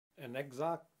an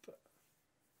XAct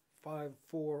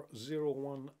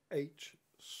 5401H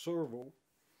servo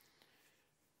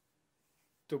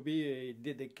to be a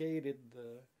dedicated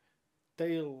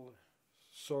tail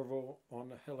servo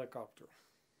on a helicopter.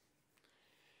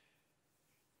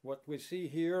 What we see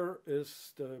here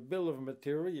is the bill of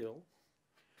material.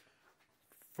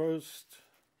 First,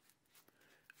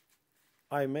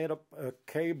 I made up a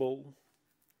cable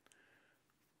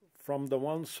from the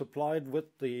one supplied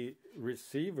with the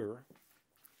receiver,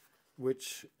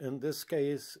 which in this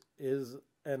case is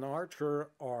an Archer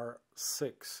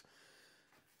R6.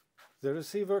 The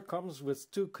receiver comes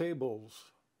with two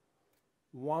cables.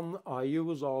 One I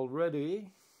use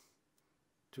already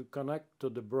to connect to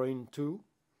the Brain 2,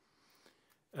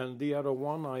 and the other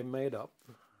one I made up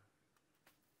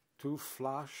to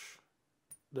flash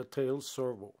the tail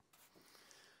servo.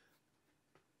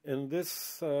 In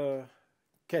this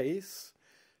case,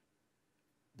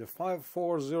 the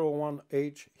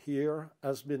 5401H here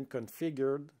has been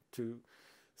configured to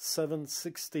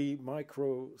 760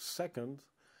 microseconds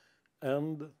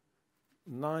and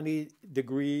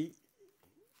 90-degree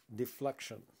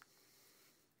deflection.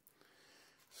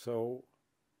 So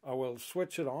I will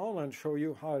switch it on and show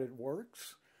you how it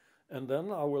works, and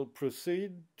then I will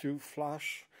proceed to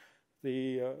flash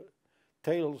the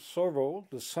tail servo,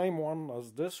 the same one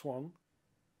as this one.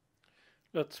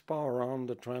 Let's power on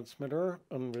the transmitter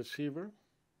and receiver.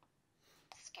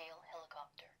 Scale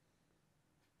helicopter.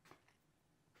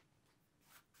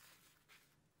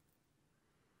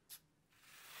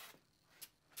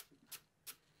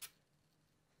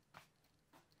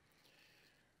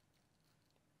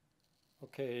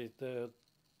 Okay, the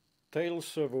tail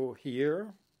servo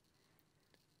here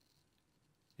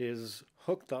is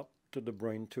hooked up to the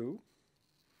Brain 2.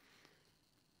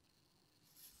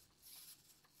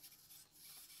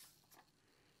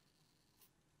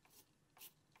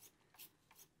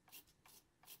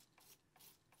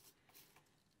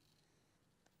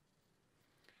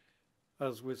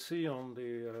 As we see on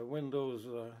the Windows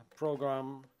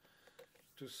program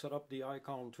to set up the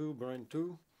Icon 2, Brain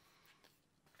 2,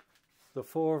 the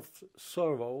fourth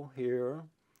servo here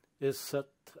is set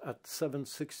at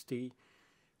 760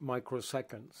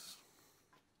 microseconds.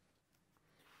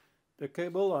 The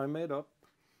cable I made up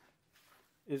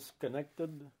is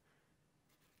connected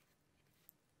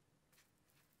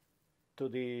to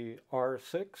the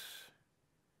R6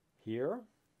 here.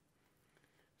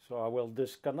 So I will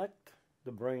disconnect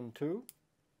the Brain 2.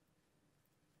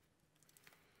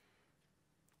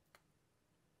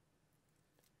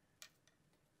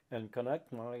 And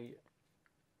connect my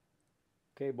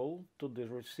cable to the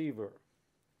receiver.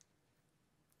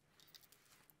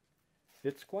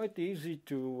 It's quite easy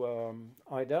to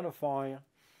identify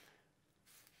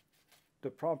the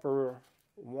proper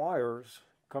wires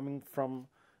coming from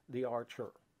the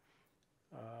Archer.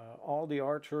 All the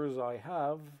Archers I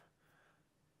have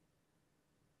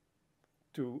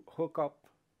to hook up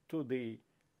to the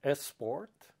S-port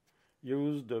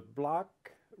use the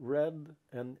black, red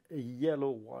and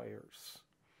yellow wires.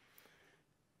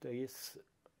 This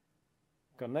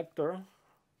connector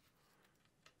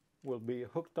will be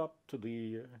hooked up to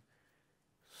the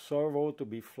servo to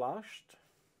be flashed,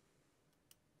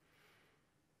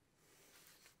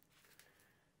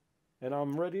 and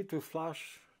I'm ready to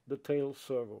flash the tail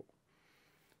servo.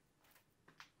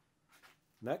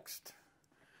 Next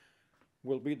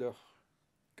will be the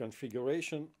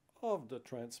configuration of the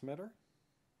transmitter.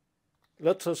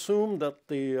 Let's assume that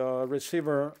the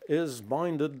receiver is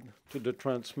binded to the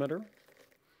transmitter.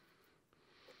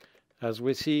 As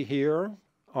we see here,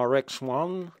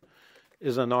 RX1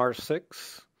 is an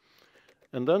R6,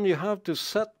 and then you have to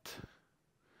set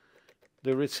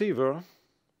the receiver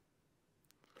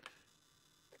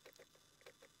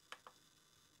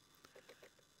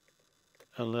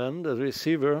and then the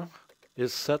receiver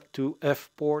is set to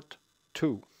F-port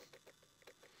 2.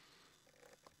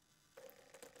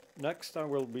 Next, I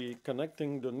will be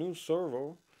connecting the new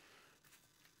servo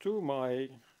to my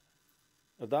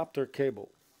adapter cable.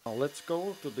 Now let's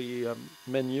go to the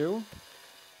menu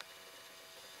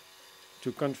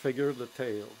to configure the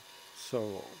tail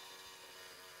servo.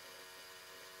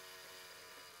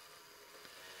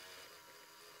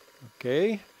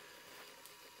 Okay,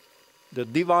 the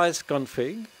device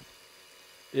config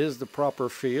is the proper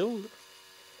field,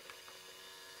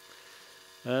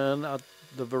 and at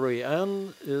the very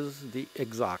end is the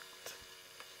XAct.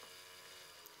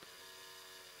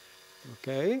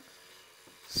 Okay,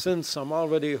 since I'm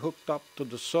already hooked up to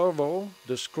the servo,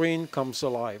 the screen comes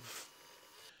alive.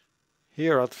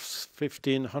 Here at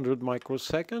 1500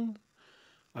 microsecond,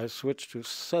 I switch to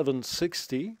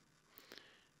 760,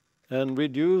 and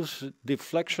reduce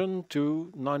deflection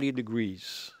to 90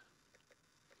 degrees.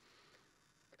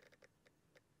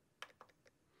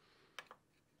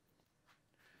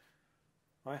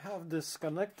 I have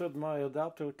disconnected my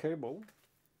adapter cable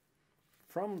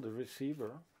from the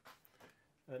receiver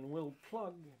and will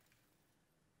plug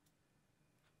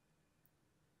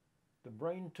the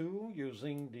Brain 2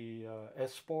 using the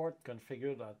S port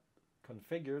configured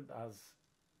as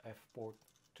F port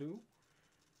 2.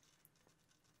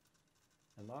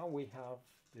 And now we have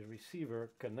the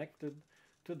receiver connected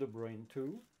to the Brain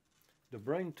 2. The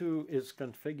Brain 2 is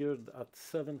configured at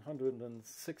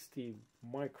 760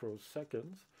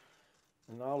 microseconds.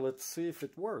 And now let's see if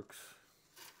it works.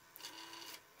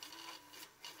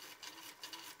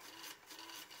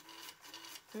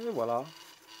 Et voilà,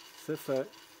 c'est fait.